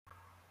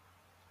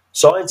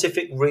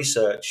Scientific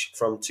research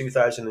from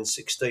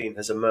 2016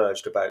 has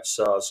emerged about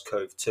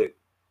SARS-CoV-2,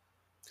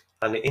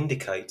 and it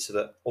indicates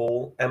that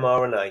all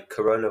mRNA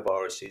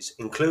coronaviruses,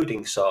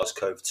 including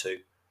SARS-CoV-2,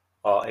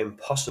 are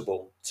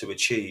impossible to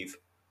achieve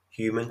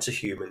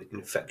human-to-human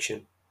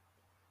infection,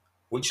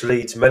 which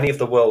leads many of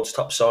the world's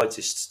top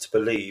scientists to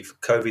believe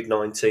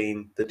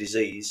COVID-19, the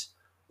disease,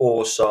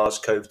 or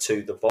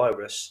SARS-CoV-2, the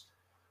virus,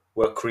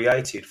 were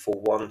created for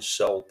one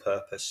sole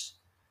purpose: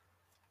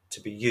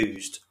 to be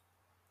used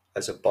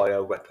as a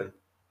bioweapon.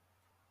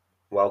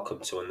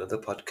 Welcome to another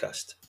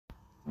podcast.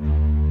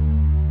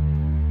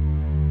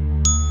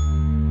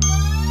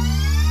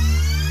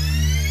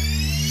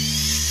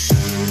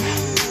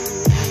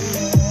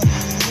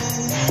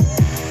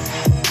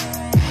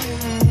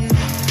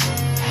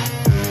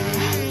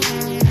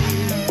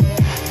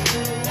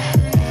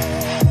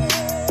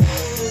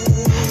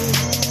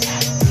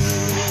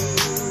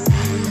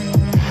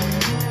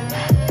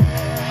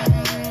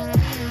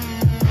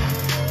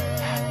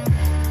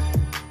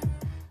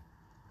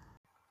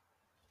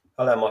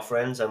 Hello, my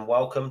friends, and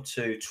welcome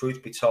to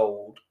Truth Be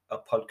Told, a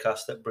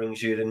podcast that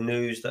brings you the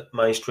news that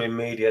mainstream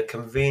media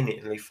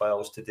conveniently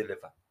fails to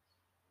deliver.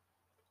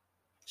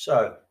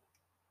 So,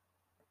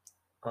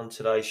 on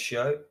today's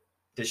show,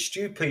 the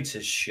Stu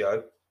Peters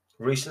Show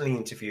recently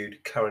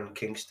interviewed Karen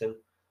Kingston,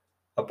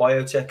 a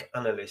biotech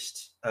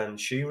analyst, and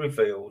she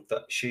revealed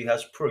that she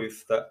has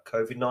proof that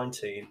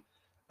COVID-19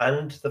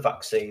 and the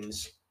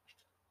vaccines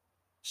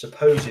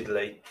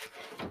supposedly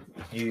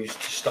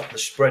used to stop the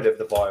spread of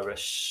the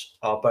virus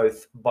are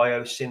both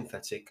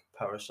biosynthetic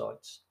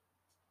parasites.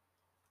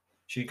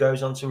 She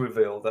goes on to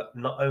reveal that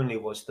not only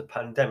was the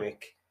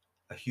pandemic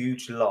a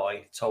huge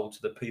lie told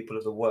to the people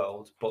of the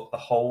world, but the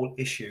whole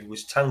issue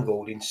was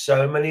tangled in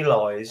so many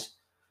lies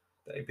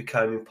that it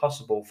became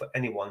impossible for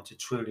anyone to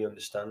truly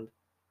understand.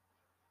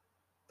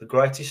 The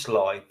greatest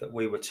lie that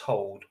we were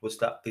told was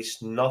that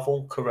this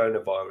novel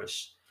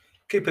coronavirus,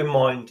 keep in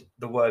mind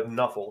the word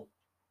novel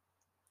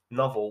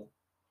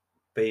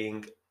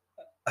being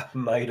a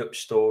made-up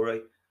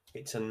story,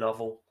 it's a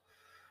novel,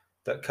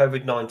 that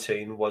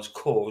COVID-19 was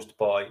caused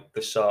by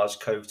the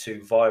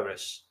SARS-CoV-2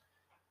 virus,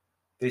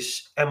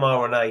 this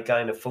mRNA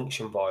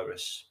gain-of-function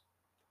virus,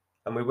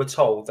 and we were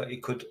told that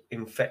it could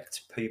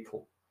infect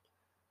people,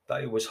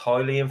 that it was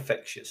highly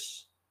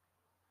infectious.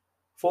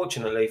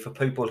 Fortunately for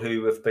people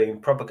who have been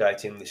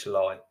propagating this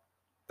lie,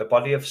 the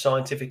body of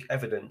scientific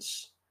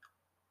evidence,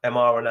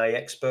 mRNA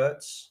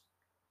experts,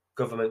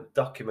 government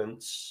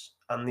documents,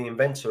 and the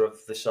inventor of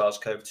the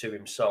SARS-CoV-2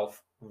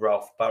 himself,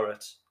 Ralph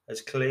Barrett,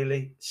 has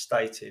clearly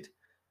stated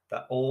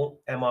that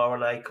all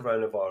mRNA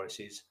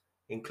coronaviruses,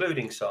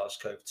 including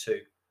SARS-CoV-2,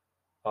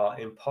 are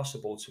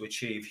impossible to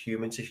achieve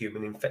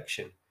human-to-human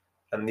infection.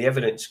 And the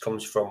evidence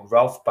comes from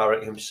Ralph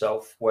Barrett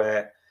himself,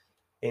 where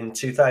in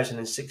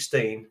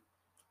 2016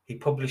 he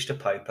published a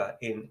paper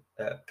in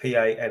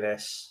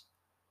PNAS,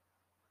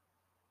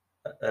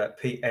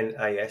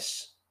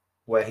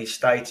 where he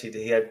stated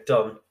he had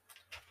done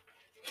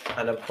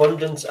an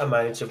abundant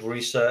amount of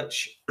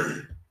research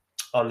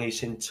on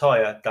his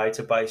entire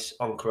database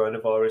on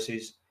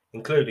coronaviruses,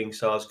 including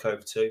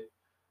SARS-CoV-2,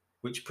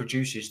 which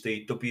produces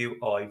the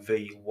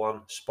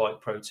WIV1 spike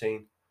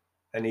protein.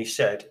 And he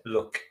said,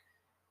 look,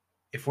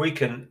 if we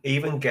can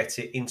even get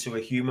it into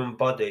a human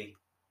body,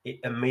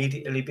 it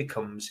immediately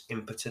becomes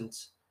impotent.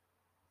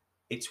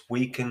 It's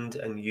weakened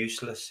and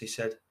useless, he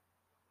said.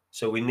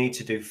 So we need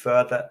to do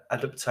further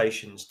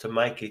adaptations to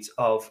make it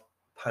of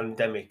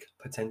pandemic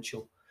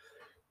potential.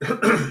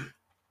 The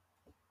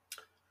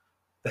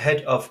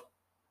head of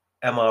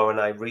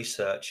mRNA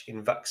research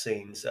in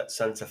vaccines at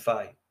Santa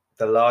Fe,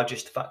 the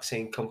largest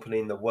vaccine company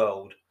in the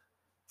world,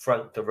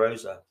 Frank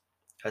DeRosa,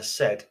 has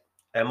said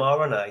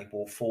mRNA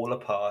will fall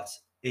apart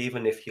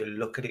even if you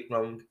look at it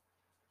wrong.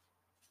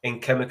 In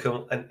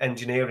chemical and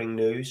engineering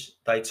news,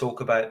 they talk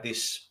about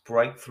this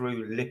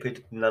breakthrough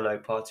lipid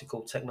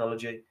nanoparticle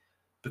technology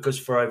because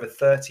for over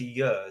 30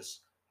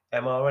 years,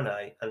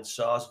 mRNA and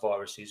SARS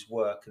viruses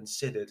were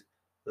considered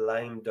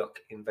lame duck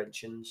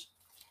inventions.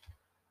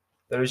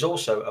 There is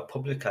also a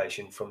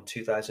publication from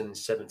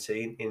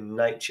 2017 in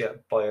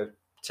Nature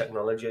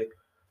Biotechnology,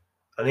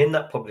 and in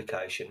that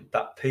publication,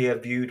 that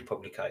peer-reviewed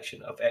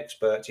publication of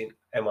experts in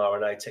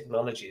mRNA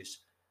technologies,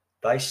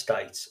 they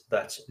state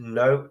that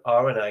no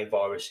RNA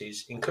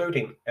viruses,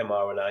 including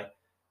mRNA,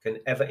 can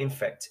ever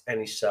infect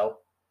any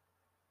cell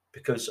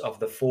because of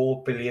the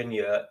 4 billion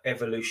year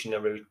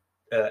evolutionary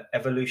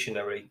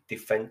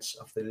defense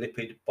of the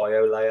lipid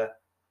biolayer.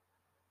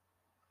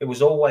 It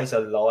was always a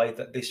lie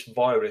that this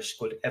virus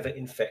could ever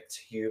infect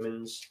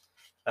humans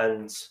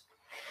and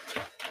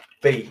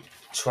be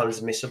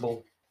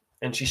transmissible.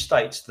 And she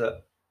states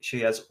that she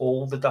has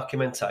all the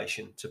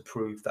documentation to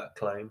prove that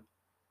claim.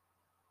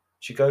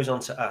 She goes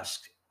on to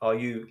ask, are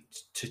you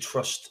to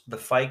trust the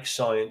fake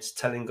science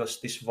telling us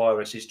this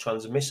virus is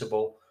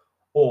transmissible,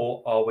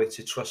 or are we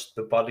to trust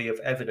the body of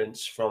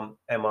evidence from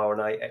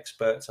mRNA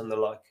experts and the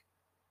like?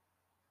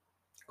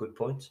 Good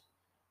point.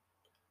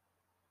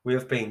 We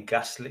have been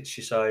gaslit,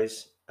 she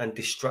says, and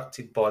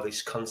distracted by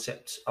this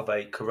concept of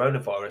a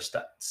coronavirus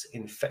that's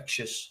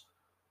infectious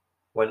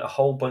when a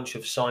whole bunch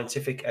of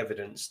scientific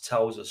evidence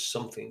tells us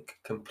something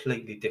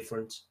completely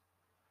different.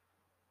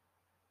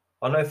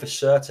 I know for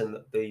certain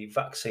that the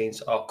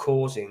vaccines are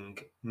causing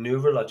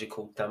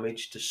neurological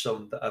damage to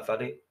some that have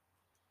had it.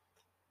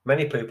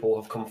 Many people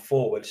have come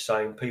forward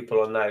saying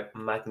people are now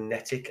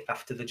magnetic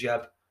after the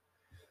jab.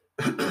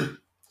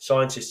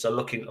 Scientists are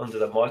looking under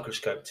the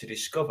microscope to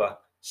discover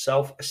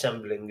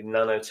self-assembling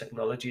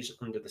nanotechnologies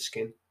under the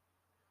skin.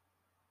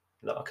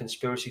 Not a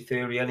conspiracy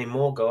theory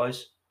anymore,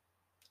 guys.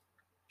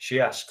 She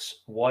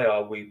asks, why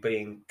are we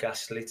being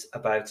gaslit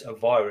about a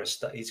virus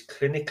that is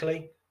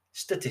clinically,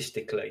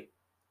 statistically,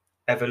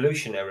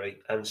 evolutionary,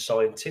 and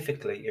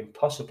scientifically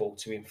impossible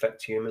to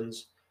infect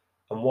humans?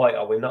 And why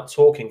are we not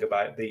talking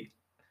about the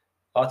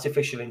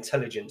artificial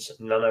intelligence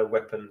nano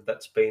weapon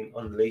that's been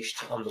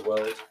unleashed on the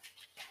world?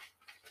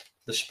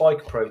 The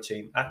spike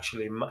protein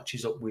actually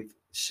matches up with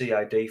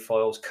CAD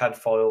files, CAD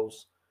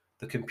files,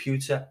 the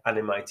computer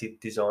animated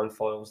design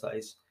files, that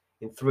is,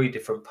 in 3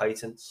 different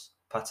patents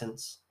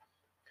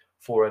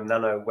for a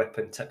nano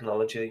weapon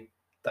technology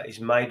that is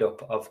made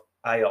up of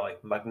AI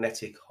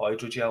magnetic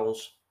hydrogels.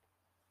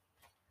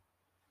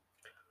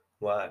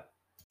 Wow.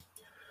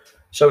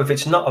 So if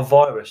it's not a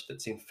virus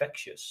that's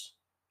infectious,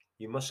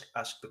 you must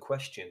ask the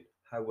question,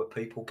 how were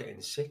people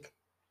getting sick?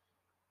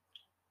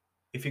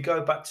 If you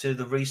go back to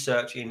the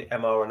research in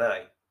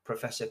mRNA,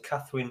 Professor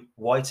Catherine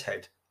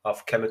Whitehead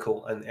of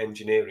Chemical and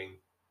Engineering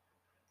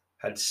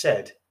had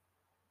said,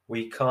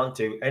 we can't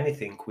do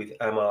anything with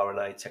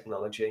mRNA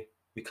technology.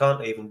 We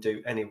can't even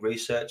do any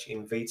research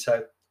in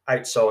vitro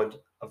outside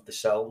of the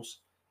cells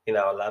in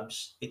our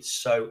labs. It's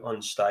so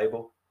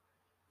unstable.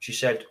 She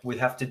said, we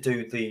have to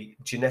do the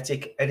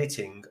genetic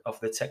editing of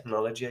the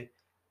technology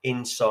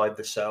inside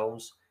the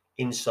cells,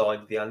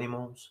 inside the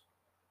animals.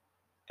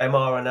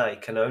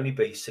 mRNA can only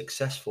be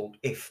successful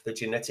if the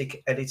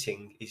genetic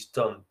editing is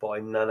done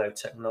by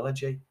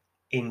nanotechnology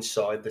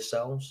inside the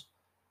cells,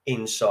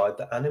 inside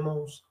the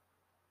animals.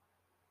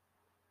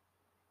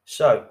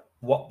 So,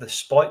 what the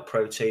spike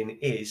protein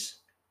is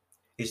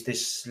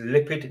this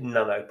lipid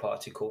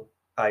nanoparticle,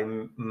 a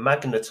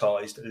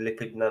magnetized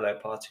lipid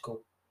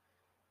nanoparticle.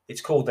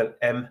 It's called an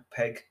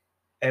MPEG,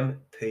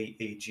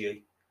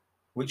 MPEG,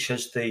 which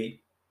has the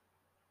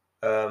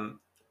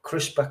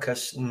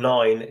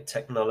CRISPR-Cas9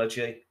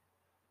 technology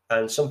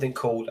and something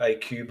called a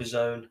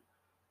cubosome.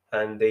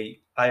 And the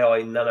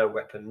AI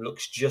nanoweapon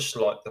looks just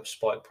like the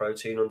spike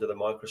protein under the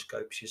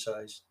microscope, she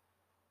says.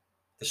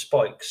 The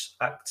spikes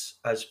act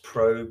as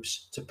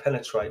probes to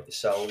penetrate the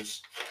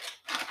cells.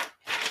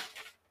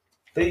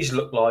 These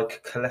look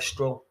like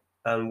cholesterol,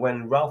 and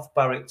when Ralph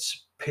Barrett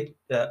pitched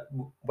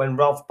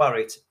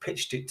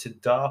it to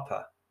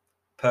DARPA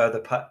per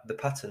the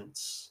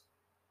patents,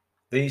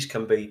 these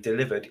can be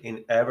delivered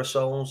in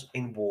aerosols,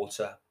 in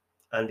water,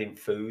 and in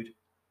food.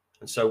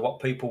 And so what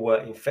people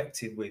were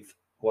infected with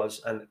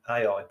was an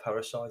AI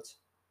parasite.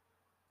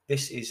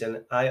 This is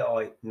an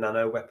AI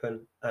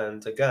nanoweapon,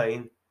 and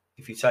again,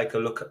 if you take a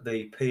look at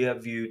the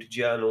peer-reviewed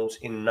journals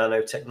in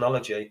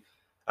nanotechnology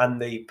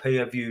and the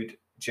peer-reviewed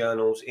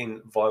journals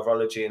in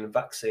virology and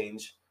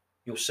vaccines,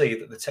 you'll see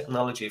that the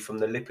technology from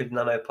the lipid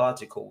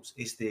nanoparticles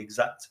is the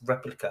exact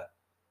replica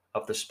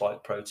of the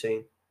spike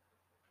protein.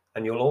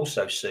 And you'll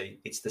also see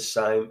it's the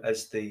same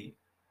as the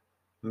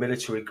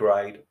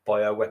military-grade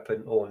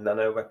bioweapon or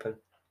nanoweapon.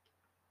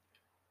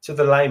 To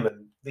the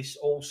layman, this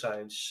all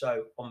sounds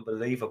so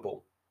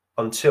unbelievable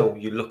until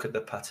you look at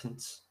the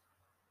patents.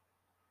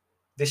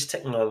 This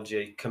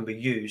technology can be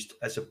used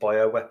as a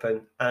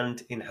bioweapon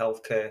and in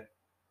healthcare,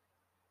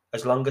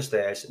 as long as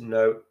there's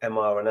no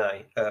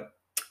MRHA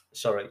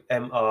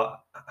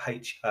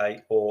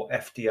or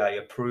FDA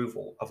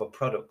approval of a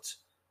product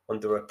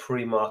under a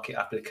pre-market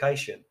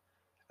application.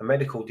 A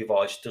medical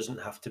device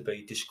doesn't have to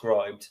be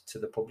described to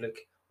the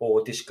public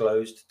or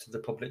disclosed to the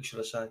public, shall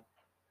I say.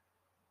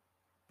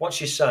 What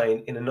she's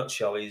saying in a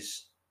nutshell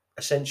is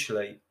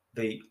essentially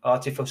the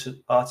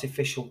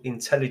artificial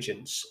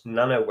intelligence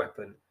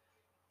nanoweapon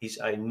is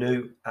a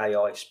new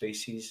AI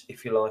species,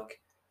 if you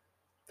like.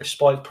 The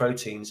spike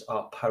proteins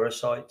are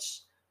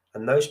parasites,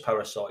 and those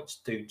parasites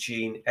do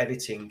gene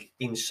editing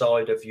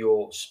inside of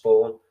your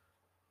spawn,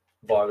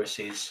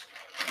 viruses,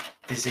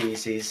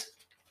 diseases,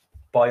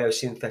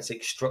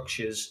 biosynthetic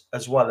structures,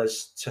 as well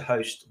as to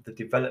host the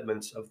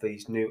development of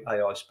these new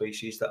AI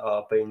species that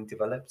are being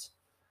developed.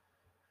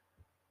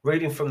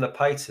 Reading from the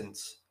patent,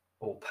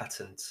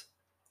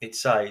 it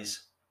says,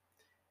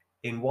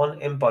 in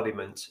one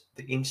embodiment,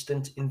 the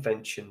instant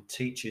invention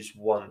teaches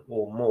one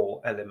or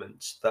more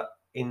elements that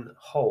in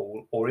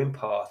whole or in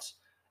part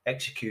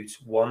execute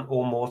one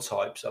or more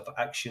types of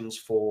actions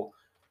for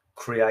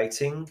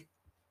creating,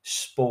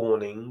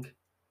 spawning,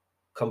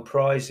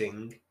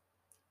 comprising,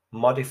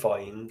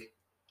 modifying,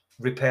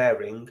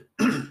 repairing,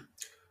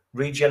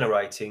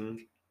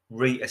 regenerating,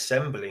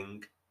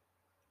 reassembling,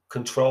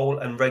 control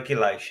and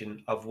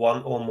regulation of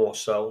one or more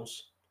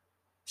cells,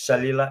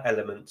 cellular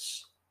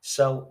elements,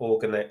 cell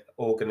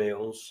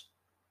organelles,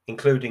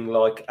 including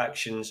like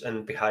actions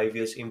and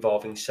behaviours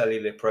involving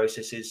cellular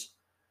processes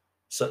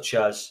such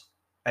as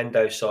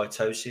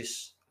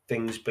endocytosis,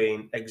 things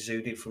being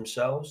exuded from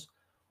cells,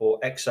 or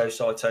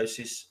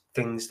exocytosis,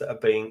 things that are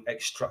being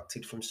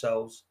extracted from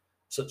cells,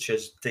 such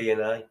as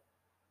DNA,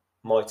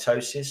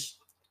 mitosis,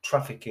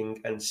 trafficking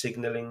and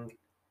signaling.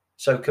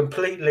 So,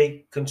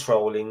 completely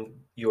controlling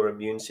your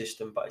immune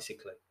system,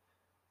 basically,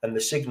 and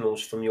the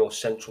signals from your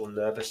central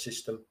nervous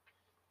system,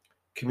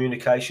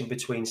 communication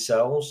between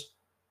cells,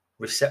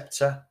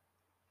 receptor,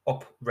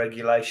 up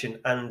regulation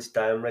and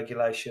down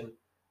regulation,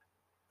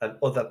 and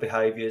other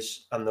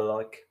behaviours and the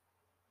like.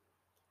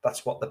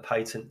 That's what the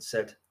patent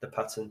said, the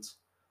patent.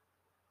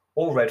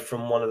 All read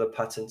from one of the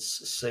patents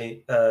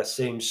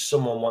seems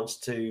someone wants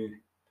to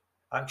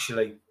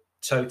actually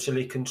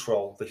totally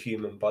control the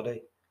human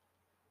body.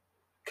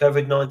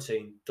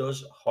 COVID-19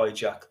 does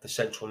hijack the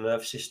central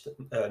nervous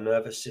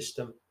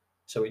system,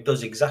 so it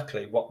does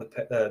exactly what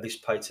this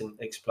patent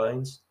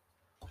explains.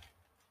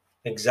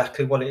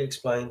 Exactly what it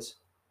explains.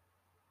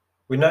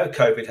 We know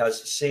COVID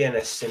has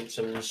CNS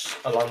symptoms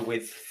along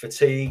with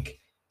fatigue,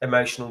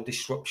 emotional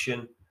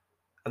disruption,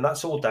 and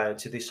that's all down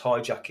to this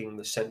hijacking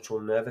the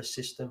central nervous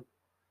system.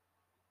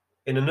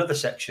 In another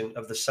section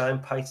of the same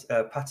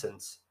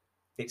patent,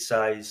 it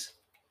says,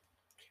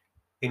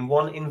 in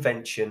one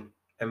invention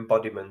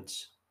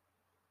embodiment,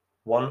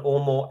 one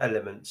or more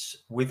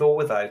elements, with or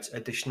without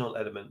additional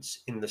elements,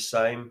 in the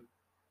same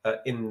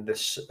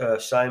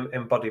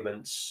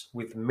embodiments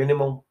with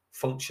minimal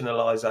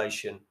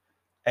functionalization,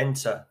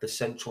 enter the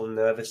central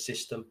nervous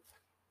system,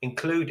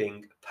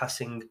 including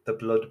passing the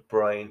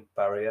blood-brain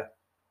barrier.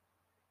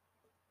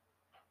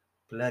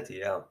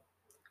 Bloody hell.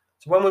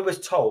 So when we were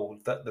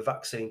told that the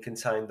vaccine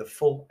contained the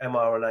full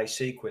mRNA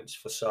sequence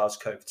for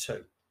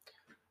SARS-CoV-2,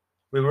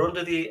 we were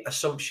under the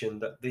assumption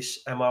that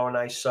this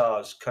mRNA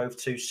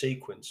SARS-CoV-2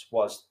 sequence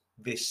was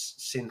this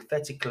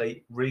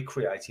synthetically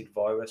recreated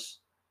virus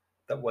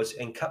that was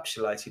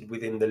encapsulated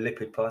within the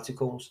lipid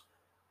particles.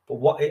 But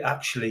what it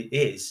actually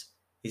is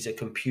a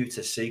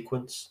computer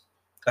sequence,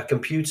 a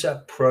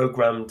computer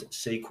programmed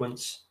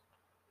sequence.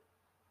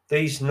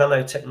 These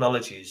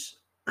nanotechnologies,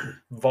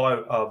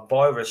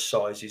 virus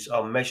sizes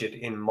are measured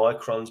in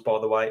microns, by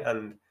the way,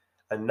 and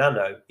a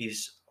nano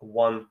is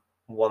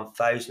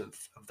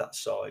 1/1000th of that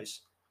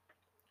size.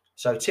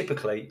 So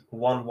typically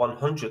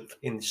 1/100th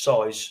in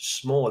size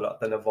smaller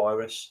than a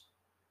virus.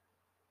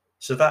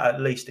 So that at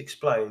least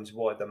explains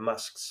why the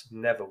masks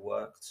never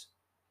worked.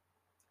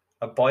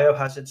 A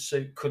biohazard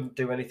suit couldn't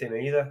do anything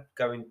either,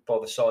 going by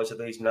the size of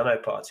these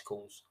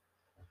nanoparticles.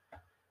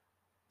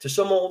 To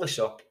sum all this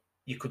up,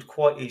 you could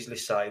quite easily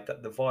say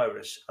that the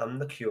virus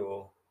and the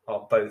cure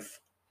are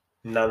both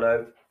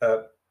bio-nano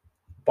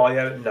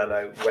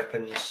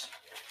weapons,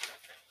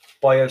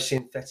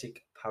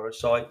 biosynthetic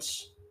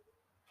parasites.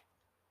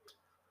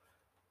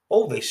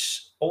 All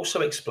this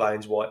also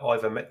explains why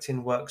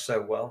ivermectin works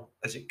so well,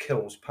 as it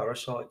kills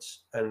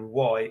parasites, and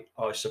why,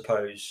 I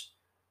suppose,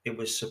 it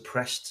was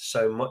suppressed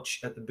so much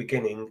at the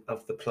beginning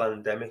of the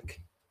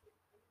pandemic.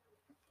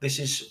 This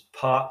is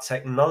part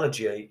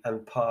technology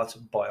and part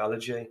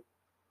biology.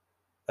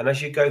 And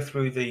as you go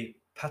through the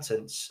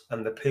patents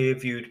and the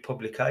peer-reviewed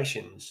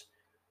publications,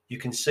 you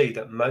can see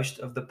that most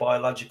of the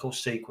biological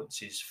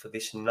sequences for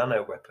this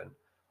nanoweapon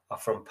are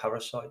from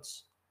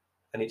parasites.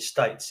 And it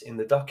states in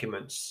the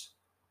documents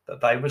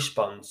that they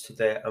respond to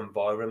their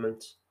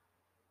environment.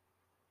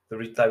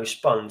 They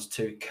respond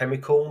to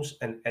chemicals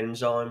and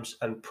enzymes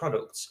and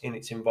products in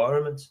its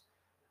environment.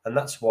 And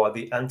that's why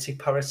the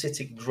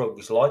anti-parasitic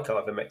drugs like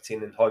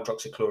ivermectin and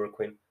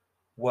hydroxychloroquine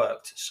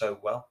worked so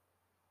well.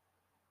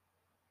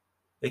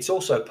 It's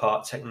also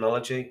part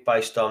technology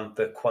based on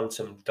the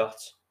quantum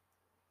dot.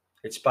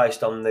 It's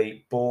based on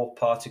the Bohr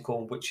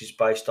particle, which is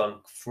based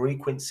on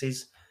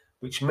frequencies,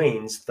 which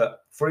means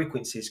that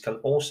frequencies can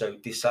also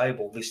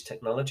disable this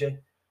technology.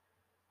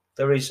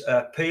 There is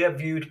a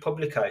peer-reviewed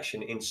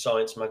publication in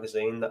Science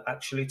magazine that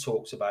actually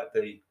talks about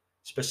the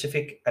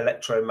specific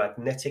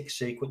electromagnetic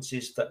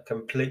sequences that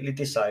completely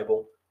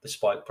disable the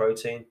spike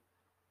protein.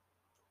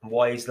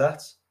 Why is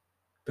that?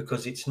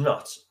 Because it's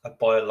not a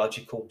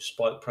biological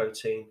spike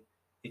protein.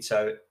 It's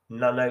a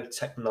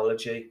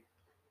nanotechnology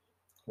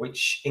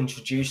which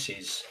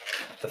introduces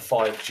the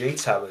 5G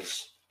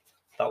towers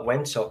that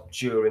went up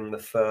during the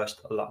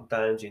first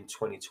lockdowns in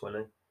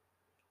 2020.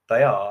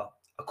 They are,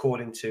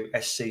 according to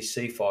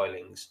SEC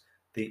filings,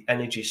 the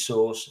energy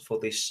source for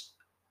this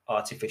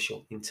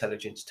artificial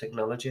intelligence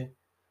technology,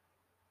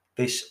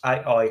 this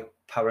AI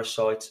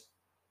parasite,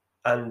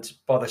 and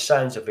by the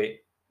sounds of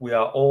it, we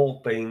are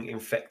all being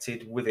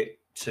infected with it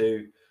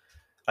to,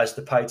 as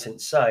the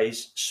patent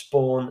says,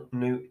 spawn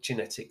new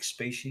genetic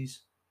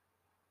species.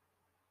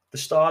 The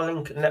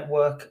Starlink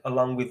network,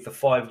 along with the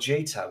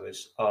 5G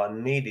towers, are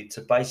needed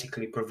to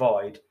basically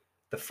provide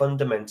the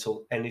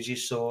fundamental energy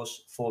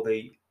source for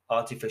the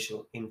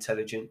artificial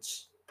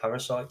intelligence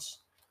parasites.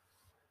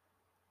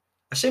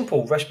 A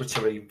simple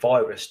respiratory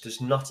virus does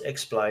not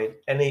explain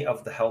any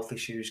of the health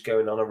issues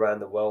going on around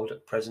the world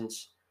at present,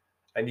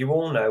 and you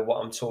all know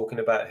what I'm talking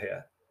about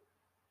here.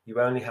 You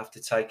only have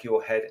to take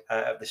your head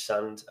out of the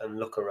sand and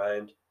look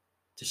around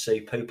to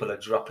see people are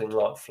dropping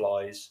like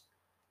flies.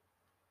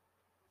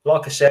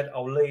 Like I said,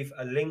 I'll leave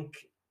a link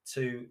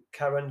to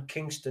Karen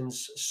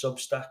Kingston's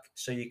Substack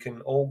so you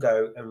can all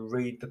go and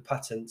read the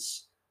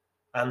patents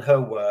and her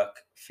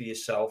work for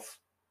yourself.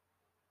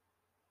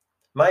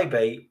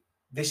 Maybe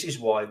this is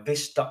why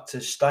this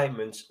doctor's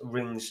statement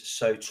rings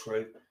so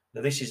true.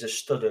 Now, this is a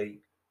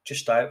study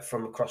just out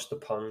from across the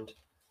pond.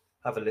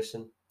 Have a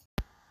listen.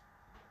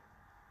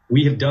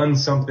 We have done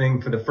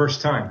something for the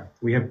first time.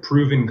 We have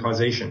proven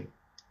causation.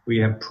 We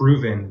have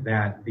proven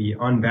that the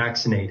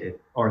unvaccinated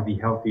are the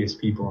healthiest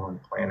people on the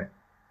planet.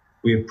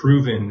 We have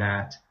proven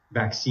that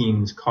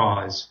vaccines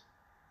cause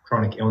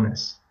chronic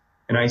illness.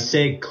 And I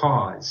say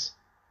cause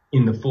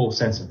in the full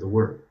sense of the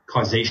word,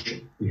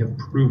 causation. We have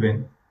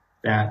proven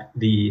that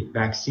the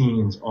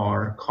vaccines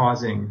are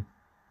causing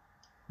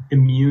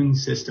immune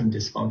system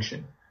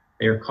dysfunction.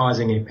 They are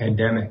causing a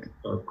pandemic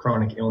of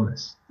chronic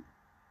illness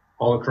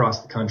all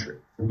across the country.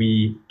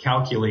 We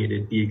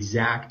calculated the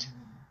exact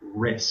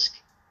risk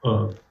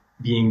of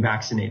being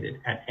vaccinated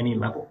at any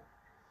level.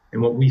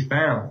 And what we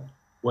found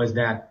was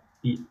that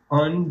the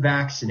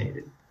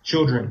unvaccinated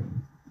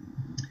children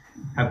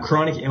have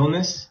chronic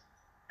illness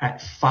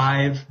at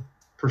 5%,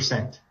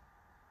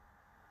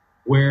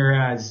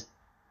 whereas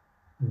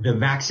the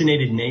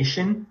vaccinated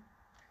nation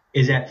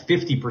is at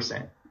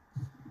 50%.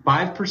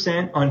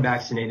 5%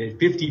 unvaccinated,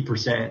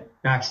 50%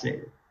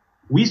 vaccinated.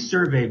 We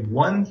surveyed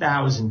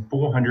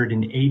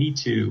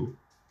 1,482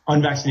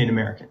 unvaccinated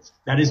Americans.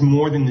 That is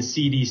more than the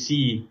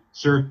CDC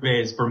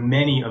surveys for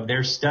many of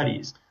their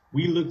studies.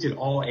 We looked at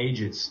all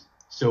ages.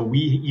 So we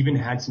even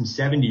had some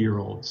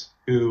 70-year-olds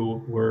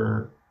who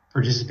were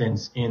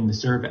participants in the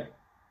survey.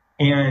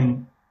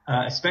 And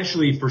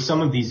especially for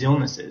some of these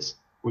illnesses,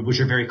 which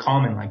are very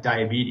common, like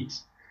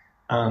diabetes,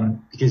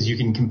 because you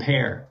can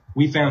compare.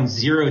 We found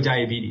 0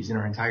 diabetes in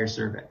our entire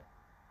survey.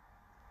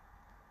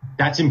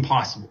 That's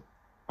impossible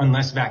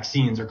unless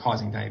vaccines are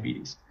causing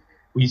diabetes.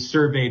 We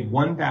surveyed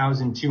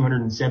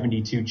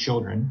 1,272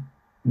 children.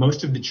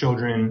 Most of the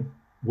children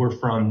were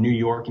from New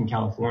York and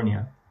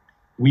California.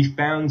 We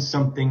found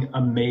something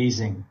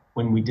amazing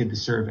when we did the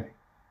survey,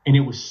 and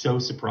it was so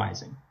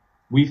surprising.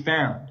 We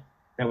found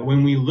that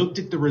when we looked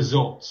at the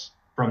results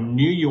from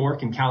New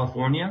York and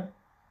California,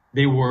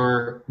 they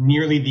were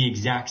nearly the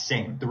exact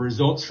same. The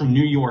results from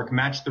New York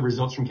matched the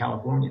results from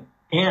California.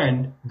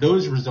 And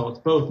those results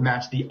both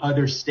matched the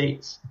other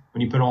states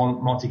when you put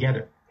them all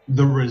together.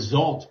 The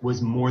result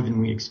was more than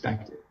we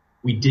expected.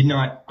 We did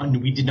not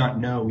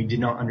know, we did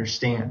not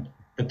understand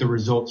that the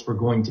results were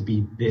going to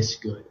be this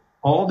good.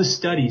 All the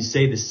studies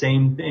say the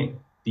same thing.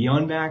 The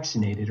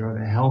unvaccinated are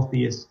the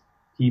healthiest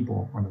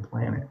people on the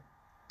planet.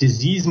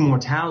 Disease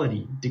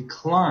mortality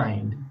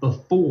declined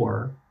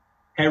before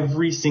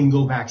every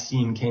single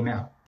vaccine came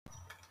out.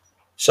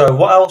 So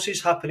what else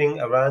is happening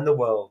around the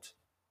world?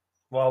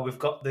 Well, we've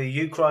got the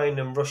Ukraine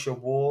and Russia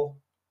war,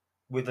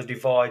 with the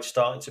divide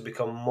starting to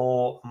become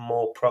more and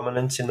more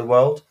prominent in the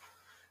world.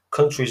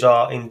 Countries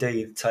are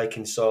indeed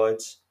taking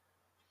sides.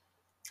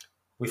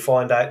 We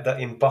find out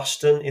that in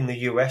Boston, in the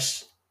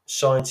US,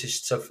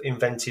 scientists have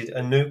invented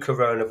a new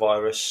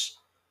coronavirus,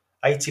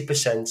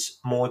 80%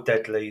 more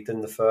deadly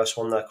than the first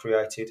one they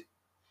created.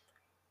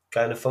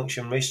 Gain of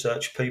function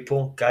research,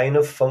 people. Gain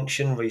of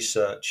function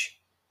research.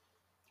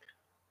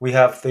 We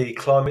have the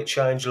climate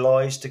change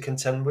lies to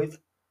contend with.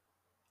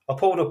 I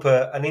pulled up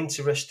an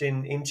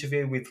interesting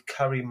interview with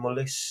Kary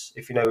Mullis,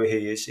 if you know who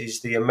he is.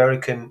 He's the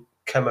American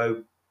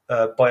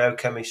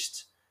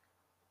biochemist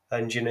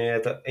engineer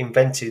that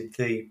invented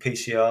the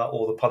PCR,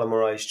 or the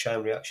polymerase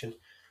chain reaction,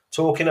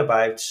 talking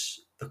about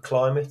the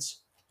climate.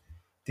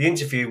 The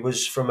interview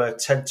was from a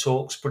TED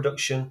Talks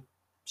production,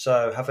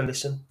 so have a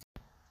listen.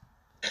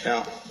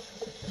 Now,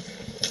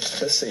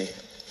 let's see.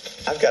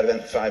 I've got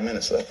about 5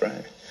 minutes left,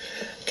 right?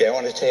 Okay, I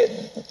want to tell you,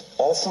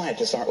 all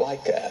scientists aren't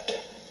like that,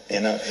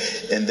 and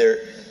there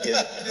is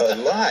a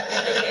lot.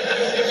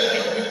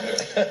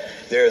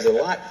 There's a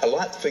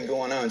lot's been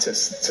going on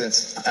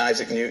since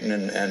Isaac Newton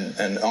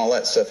and all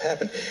that stuff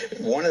happened.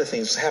 One of the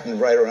things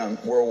happened right around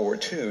World War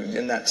II,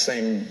 in that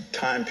same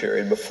time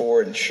period,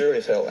 before and sure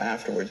as hell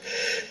afterwards.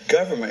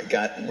 Government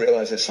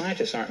realized that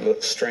scientists aren't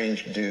little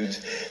strange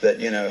dudes that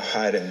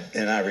hide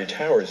in ivory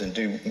towers and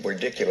do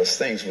ridiculous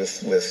things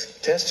with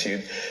test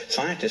tubes.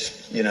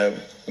 Scientists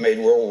made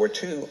World War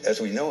II as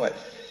we know it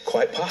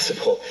quite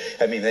possible.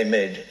 I mean, they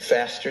made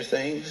faster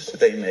things.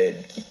 They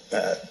made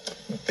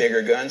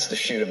bigger guns to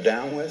shoot them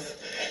down with.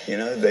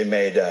 They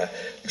made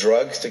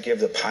drugs to give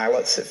the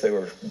pilots if they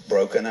were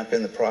broken up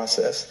in the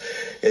process.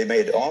 They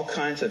made all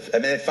kinds of,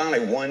 they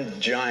finally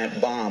one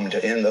giant bomb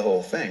to end the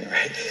whole thing,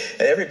 right?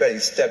 And everybody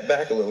stepped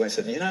back a little and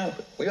said,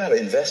 we got to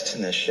invest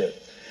in this shit.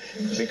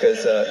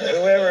 Because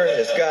whoever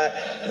has got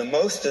the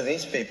most of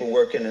these people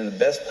working in the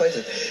best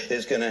places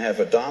is going to have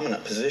a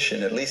dominant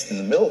position, at least in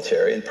the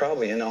military, and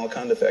probably in all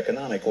kinds of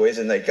economic ways.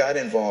 And they got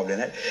involved in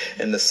it,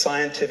 and the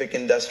scientific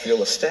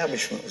industrial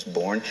establishment was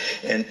born.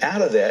 And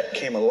out of that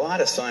came a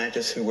lot of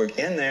scientists who were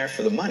in there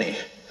for the money.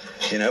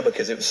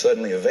 because it was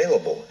suddenly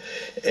available.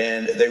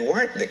 And they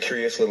weren't the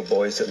curious little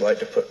boys that liked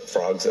to put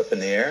frogs up in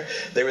the air.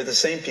 They were the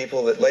same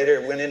people that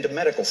later went into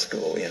medical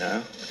school,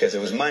 because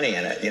there was money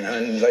in it,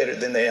 and later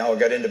then they all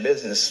got into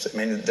business. I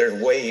mean, there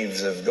are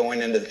waves of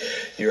going into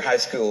your high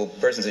school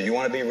person said, you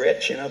want to be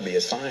rich, be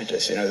a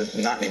scientist,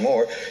 not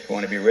anymore. You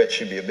want to be rich,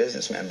 you be a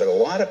businessman. But a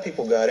lot of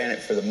people got in it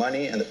for the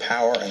money and the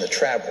power and the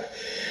travel.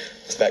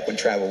 It's back when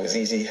travel was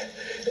easy.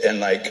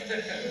 And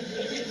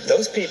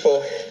those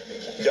people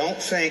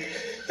don't think,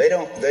 they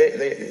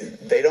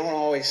don't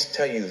always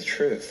tell you the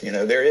truth.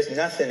 There is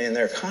nothing in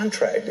their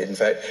contract, in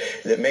fact,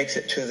 that makes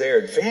it to their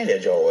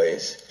advantage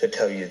always to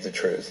tell you the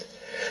truth.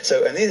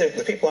 So, and these are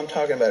the people I'm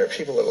talking about are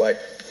people that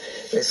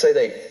they say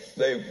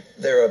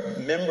they're a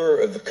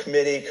member of the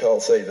committee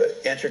called, say, the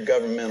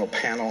Intergovernmental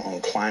Panel on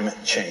Climate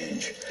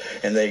Change,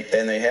 and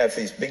they have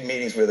these big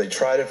meetings where they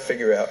try to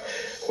figure out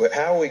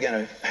how are we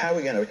going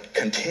to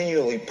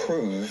continually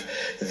prove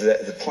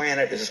that the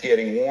planet is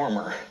getting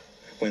warmer,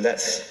 when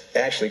that's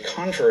actually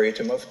contrary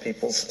to most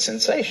people's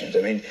sensations.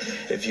 I mean,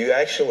 if you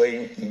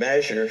actually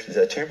measure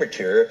the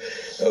temperature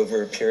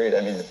over a period,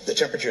 the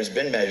temperature has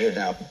been measured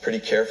now pretty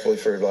carefully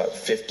for about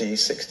 50,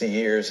 60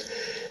 years.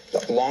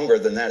 Longer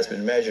than that has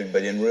been measured,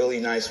 but in really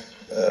nice,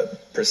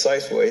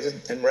 precise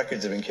ways, and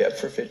records have been kept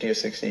for 50 or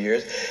 60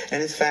 years.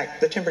 And in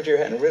fact, the temperature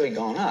hadn't really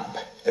gone up.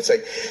 It's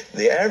like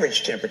the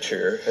average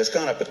temperature has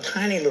gone up a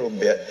tiny little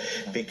bit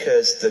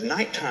because the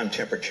nighttime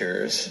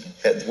temperatures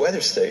at the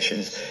weather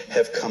stations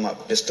have come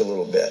up just a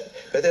little bit.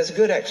 But there's a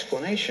good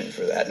explanation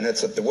for that, and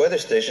that's that the weather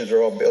stations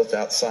are all built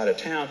outside of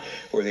town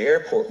where the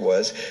airport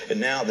was, and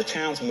now the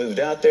town's moved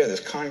out there, there's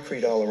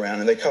concrete all around,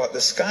 and they call it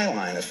the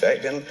skyline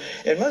effect. And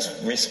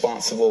most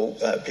responsible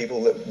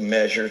people that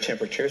measure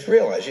temperatures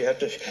realize you have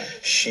to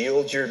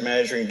shield your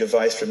measuring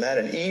device from that,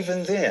 and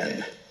even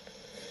then,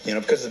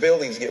 because the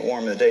buildings get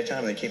warm in the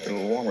daytime, they keep it a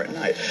little warmer at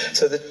night.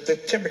 So the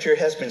temperature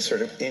has been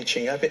sort of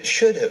inching up. It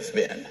should have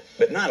been,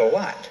 but not a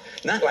lot.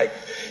 Not like,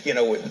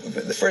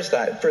 the first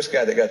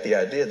guy that got the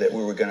idea that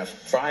we were going to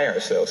fry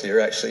ourselves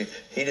here, actually,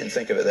 he didn't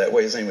think of it that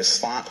way. His name was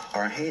Svante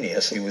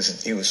Arrhenius.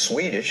 He was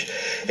Swedish,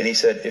 and he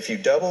said if you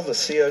double the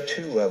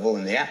CO2 level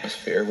in the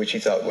atmosphere, which he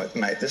thought,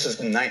 this is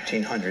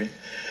 1900,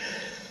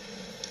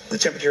 the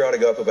temperature ought to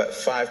go up about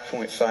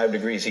 5.5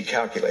 degrees, he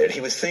calculated.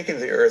 He was thinking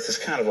of the Earth as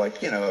kind of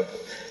like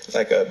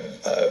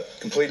a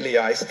completely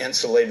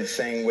insulated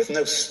thing with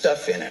no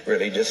stuff in it,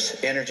 really,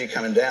 just energy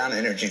coming down,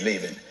 energy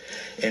leaving.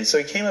 And so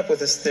he came up with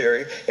this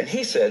theory, and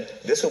he said,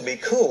 this will be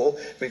cool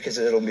because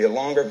it'll be a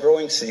longer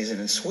growing season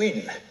in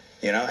Sweden.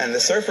 And the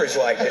surfers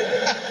liked it.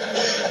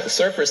 The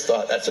surfers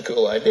thought that's a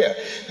cool idea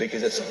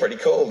because it's pretty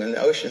cold in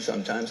the ocean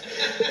sometimes.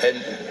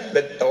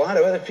 But a lot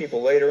of other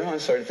people later on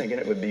started thinking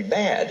it would be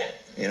bad,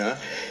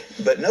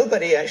 But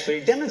nobody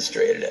actually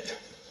demonstrated it.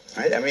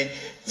 Right?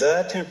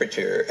 The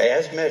temperature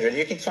as measured,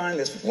 you can find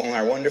this on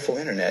our wonderful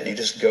internet. You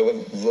just go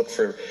and look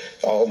for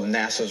all the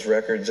NASA's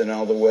records and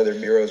all the Weather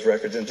Bureau's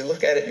records and to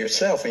look at it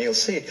yourself, and you'll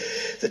see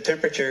the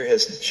temperature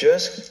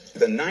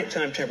the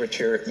nighttime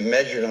temperature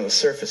measured on the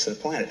surface of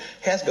the planet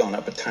has gone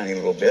up a tiny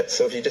little bit.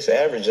 So if you just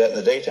average that in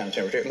the daytime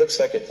temperature, it looks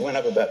like it went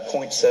up about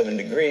 0.7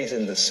 degrees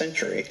in the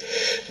century.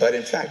 But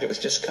in fact, it was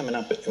just coming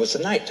up. It was the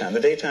nighttime. The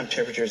daytime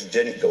temperatures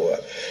didn't go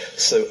up.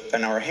 So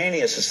in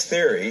Arrhenius'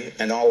 theory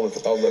and all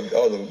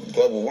the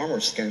global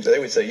warmers, they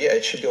would say, yeah,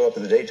 it should go up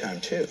in the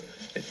daytime too,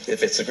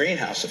 if it's the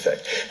greenhouse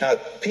effect. Now,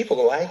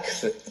 people like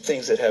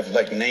things that have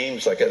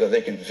names like that,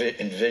 they can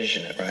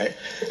envision it, right?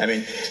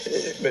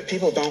 But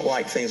people don't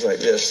like things like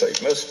this.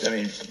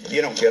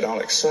 You don't get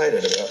all excited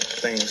about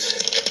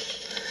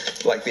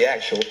things like the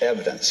actual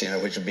evidence,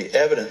 which would be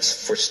evidence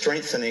for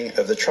strengthening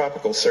of the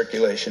tropical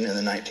circulation in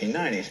the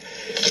 1990s.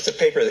 It's a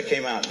paper that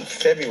came out in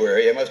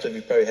February. Most of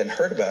you probably hadn't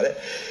heard about it.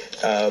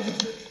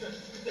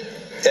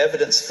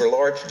 Evidence for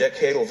large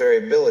decadal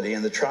variability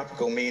in the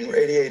tropical mean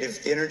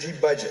radiative energy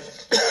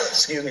budget.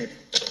 Excuse me.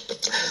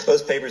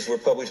 Those papers were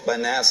published by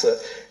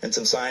NASA and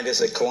some scientists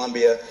at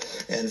Columbia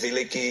and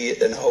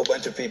Veliky and a whole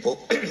bunch of people,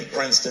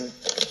 Princeton.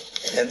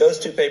 And those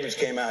two papers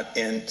came out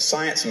in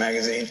Science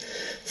magazine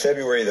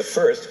February the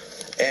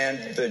 1st.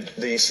 And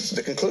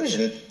the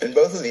conclusion in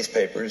both of these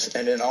papers,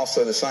 and in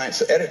also the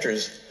Science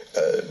editors'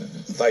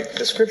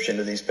 description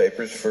of these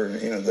papers for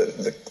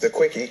the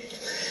quickie,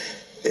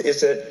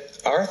 is that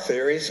our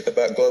theories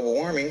about global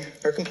warming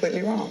are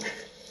completely wrong.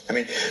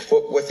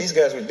 What these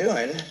guys were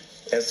doing,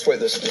 and what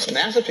this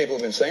NASA people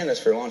have been saying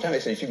this for a long time, they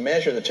say if you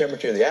measure the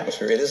temperature of the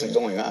atmosphere, it isn't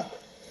going up.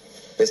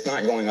 It's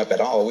not going up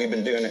at all. We've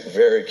been doing it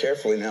very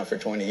carefully now for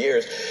 20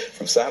 years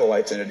from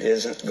satellites, and it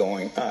isn't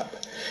going up.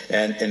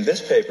 And in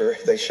this paper,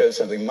 they showed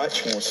something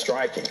much more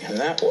striking, and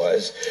that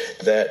was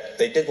that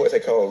they did what they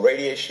call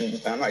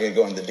radiation. I'm not going to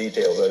go into the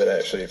details of it,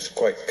 actually. It's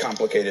quite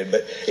complicated,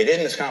 but it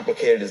isn't as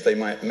complicated as they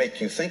might make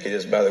you think it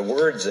is by the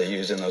words they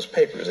use in those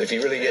papers. If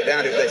you really get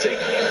down to it, they say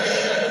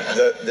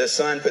the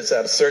sun puts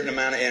out a certain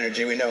amount of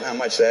energy. We know how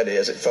much that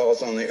is. It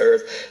falls on the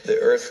Earth. The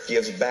Earth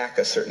gives back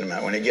a certain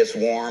amount. When it gets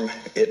warm,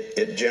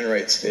 it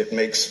generates it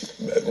makes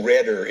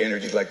redder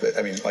energy, like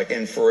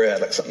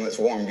infrared, like something that's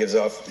warm gives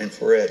off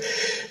infrared.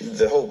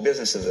 The whole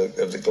business of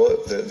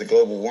the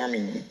global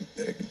warming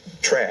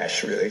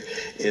trash really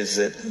is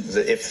that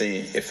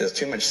if there's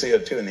too much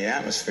CO2 in the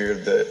atmosphere,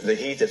 the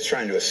heat that's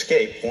trying to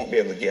escape won't be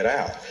able to get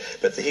out.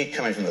 But the heat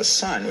coming from the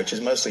sun, which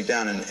is mostly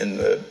down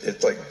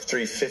it's like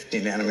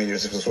 350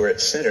 nanometers is where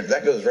it's centered,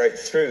 that goes right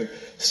through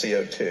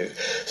CO2.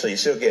 So you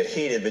still get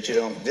heated, but you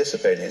don't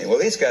dissipate any. Well,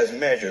 these guys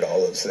measured all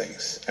those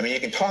things. I mean, you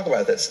can talk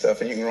about that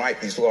stuff and you can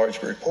write these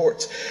large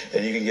reports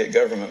and you can get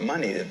government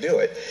money to do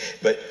it.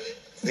 But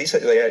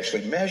they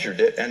actually measured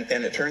it, and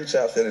it turns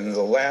out that in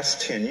the last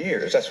 10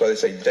 years, that's why they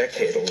say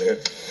decadal there,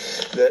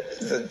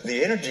 that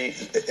the energy,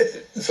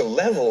 the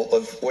level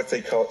of what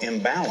they call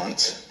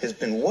imbalance has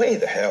been way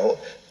the hell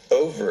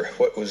over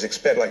what was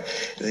expected. Like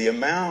the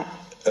amount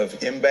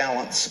of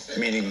imbalance,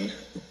 meaning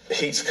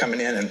heat's coming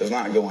in and is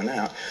not going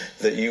out,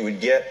 that you would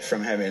get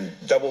from having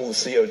double the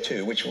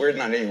CO2, which we're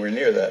not anywhere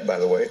near that, by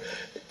the way.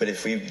 But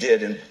if we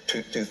did in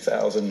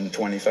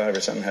 2025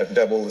 or something have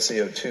double the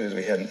CO2 as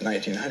we had in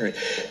 1900,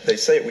 they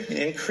say it would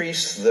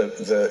increase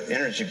the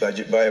energy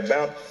budget by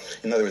about,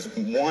 in other words,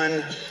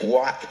 1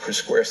 watt per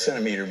square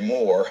centimeter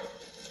more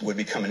would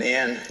be coming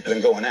in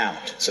than going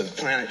out. So the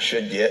planet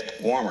should get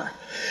warmer.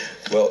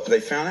 Well, they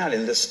found out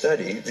in this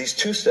study, these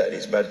two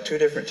studies by two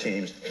different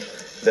teams,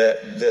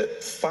 that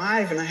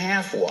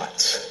 5.5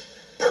 watts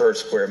per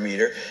square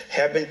meter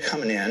have been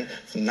coming in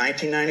from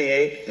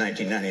 1998,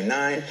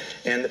 1999,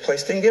 and the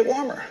place didn't get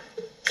warmer.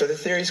 So the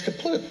theory's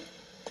complete.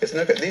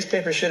 These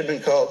papers should have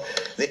been called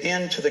 "The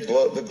End to the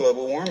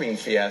Global Warming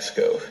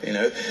Fiasco," you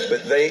know.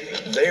 But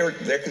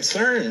they're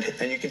concerned,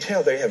 and you can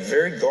tell they have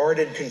very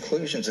guarded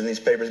conclusions in these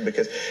papers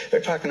because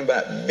they're talking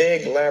about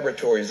big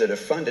laboratories that are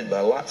funded by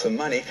lots of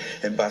money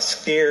and by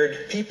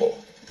scared people.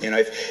 You know,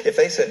 if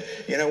they said,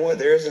 you know what,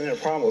 there isn't a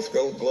problem with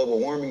global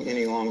warming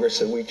any longer,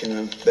 so we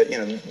can,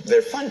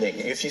 they're funding.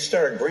 If you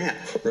start a grant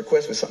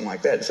request with something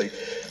like that, and say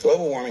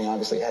global warming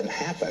obviously hadn't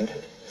happened.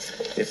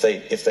 If they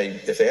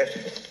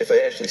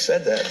actually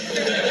said that,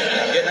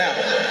 I'm getting out.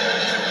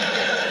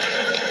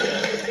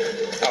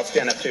 I'll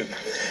stand up too,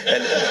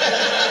 and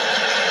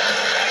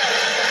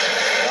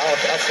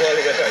I'll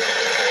slowly get there.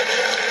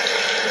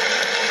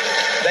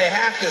 They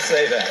have to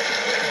say that.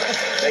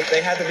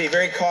 They have to be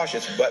very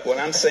cautious, but what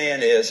I'm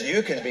saying is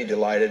you can be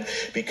delighted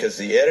because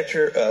the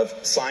editor of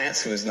Science,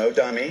 who is no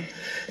dummy,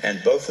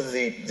 and both of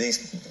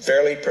these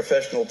fairly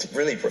professional,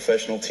 really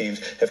professional teams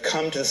have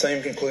come to the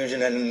same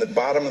conclusion, and in the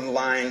bottom of the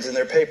lines in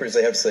their papers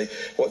they have to say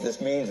what this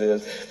means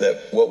is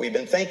that what we've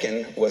been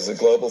thinking was a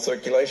global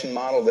circulation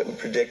model that would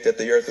predict that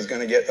the Earth is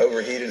going to get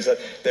overheated and stuff,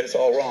 that it's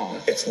all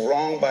wrong. It's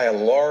wrong by a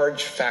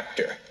large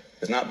factor.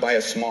 It's not by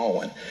a small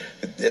one.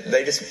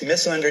 They just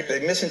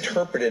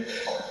misinterpreted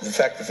the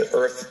fact that the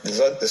Earth,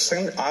 there's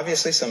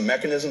obviously some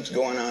mechanisms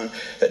going on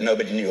that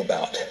nobody knew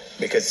about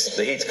because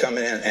the heat's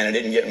coming in and it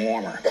isn't getting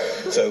warmer.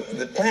 So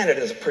the planet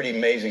is a pretty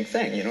amazing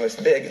thing. You know, it's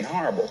big and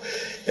horrible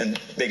and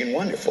big and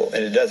wonderful,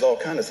 and it does all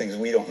kinds of things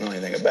we don't know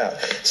anything about.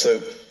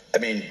 So, I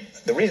mean,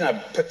 the reason I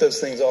put those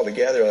things all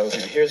together, I was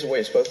saying, here's the way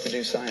you're supposed to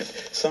do science.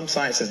 Some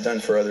science is done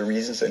for other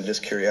reasons than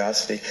just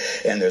curiosity.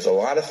 And there's a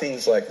lot of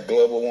things like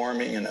global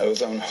warming and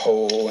ozone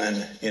hole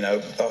and, you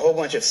know, a whole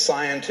bunch of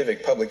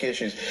scientific public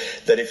issues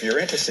that if you're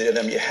interested in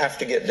them, you have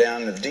to get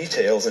down to the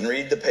details and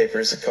read the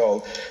papers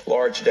called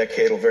Large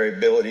Decadal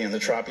Variability in the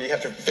Tropics. You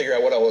have to figure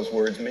out what all those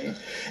words mean.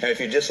 And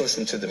if you just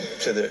listen to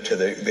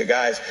the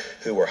guys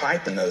who were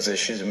hyping those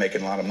issues and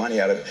making a lot of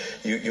money out of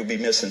it, you'll be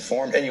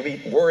misinformed and you'll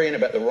be worrying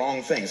about the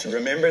wrong things.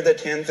 Remember the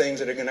 10 things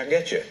that are going to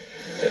get you.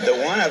 The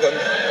one of them,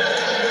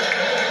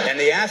 and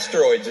the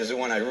asteroids is the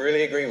one I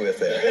really agree with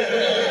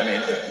there. I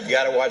mean, you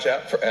got to watch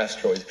out for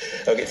asteroids.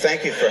 Okay,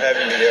 thank you for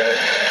having me there.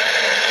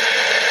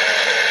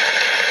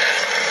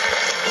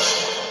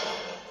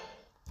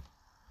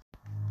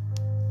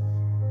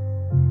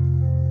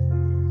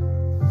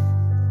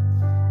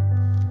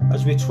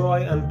 As we try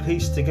and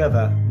piece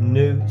together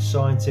new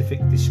scientific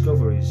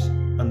discoveries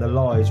and the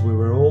lies we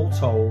were all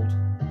told,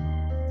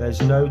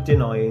 there's no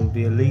denying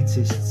the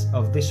elitists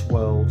of this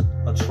world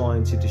are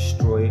trying to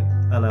destroy it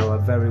and our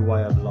very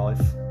way of life.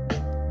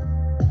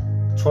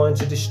 Trying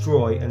to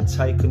destroy and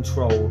take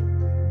control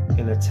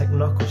in a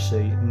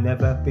technocracy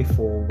never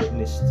before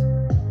witnessed.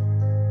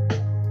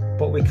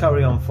 But we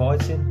carry on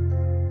fighting.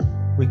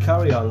 We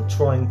carry on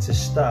trying to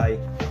stay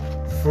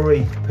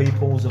free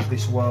peoples of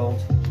this world.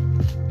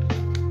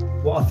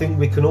 What I think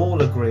we can all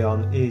agree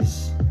on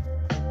is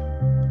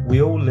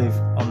we all live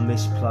on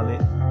this planet,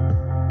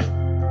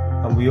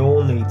 and we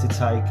all need to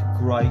take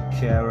great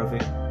care of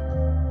it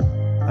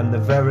and the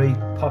very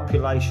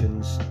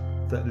populations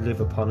that live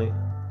upon it.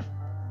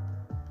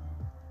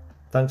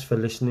 Thanks for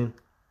listening.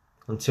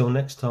 Until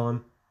next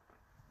time,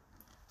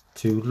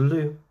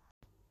 toodaloo.